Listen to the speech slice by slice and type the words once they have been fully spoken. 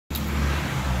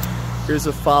Here's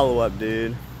a follow-up,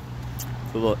 dude,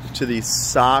 to the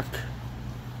sock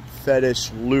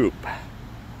fetish loop.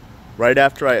 Right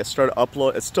after I started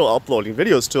upload, it's still uploading.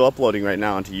 Video is still uploading right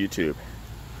now onto YouTube.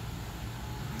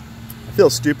 I feel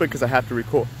stupid because I have to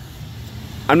record.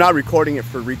 I'm not recording it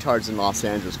for retards in Los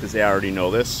Angeles because they already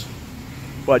know this.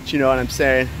 But you know what I'm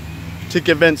saying? To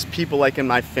convince people like in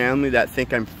my family that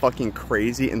think I'm fucking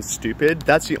crazy and stupid,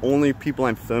 that's the only people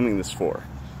I'm filming this for.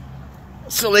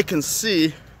 So they can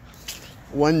see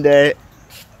one day,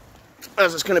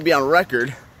 as it's gonna be on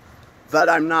record, that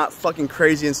I'm not fucking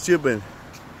crazy and stupid.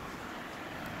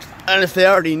 And if they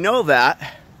already know that,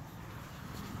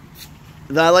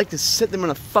 then I like to sit them in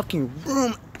a fucking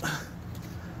room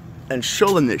and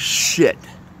show them this shit.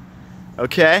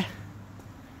 Okay?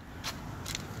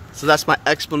 So that's my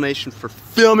explanation for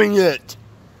filming it.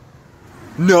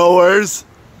 Knowers.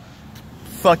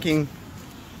 Fucking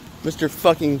Mr.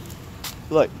 fucking,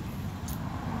 look.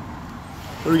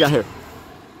 What do we got here?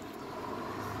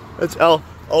 It's oh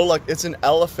look, it's an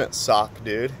elephant sock,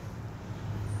 dude.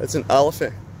 It's an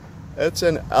elephant. It's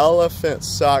an elephant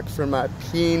sock for my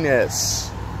penis.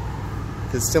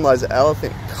 It symbolizes an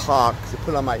elephant cock to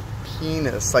put on my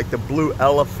penis, like the blue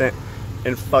elephant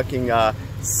in fucking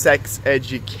Sex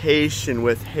Education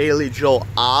with Haley Joel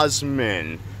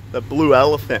Osment. The blue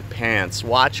elephant pants.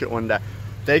 Watch it one day.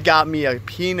 They got me a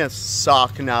penis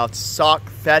sock now. It's sock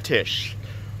fetish.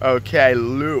 Okay,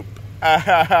 loop.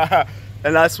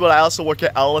 And that's what I also work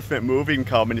at Elephant Moving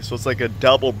Company, so it's like a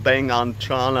double bang on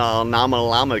Chana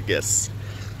Namalamagus.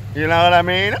 You know what I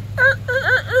mean?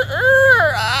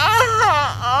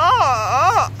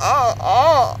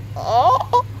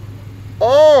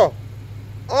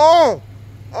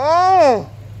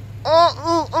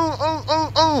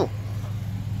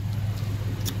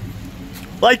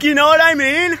 Like, you know what I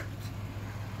mean?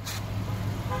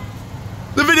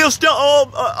 The video's still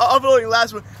uploading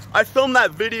last month. I filmed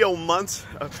that video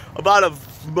about a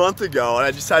month ago, and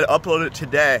I decided to upload it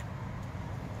today.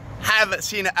 Haven't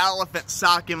seen an elephant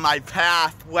sock in my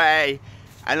pathway,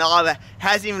 and all that.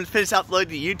 Hasn't even finished uploading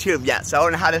to YouTube yet, so I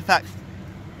don't know how to fact.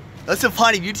 What's the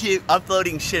point of YouTube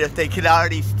uploading shit if they could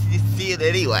already see it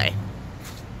anyway?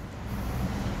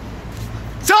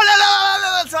 So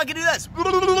no, so I can do this.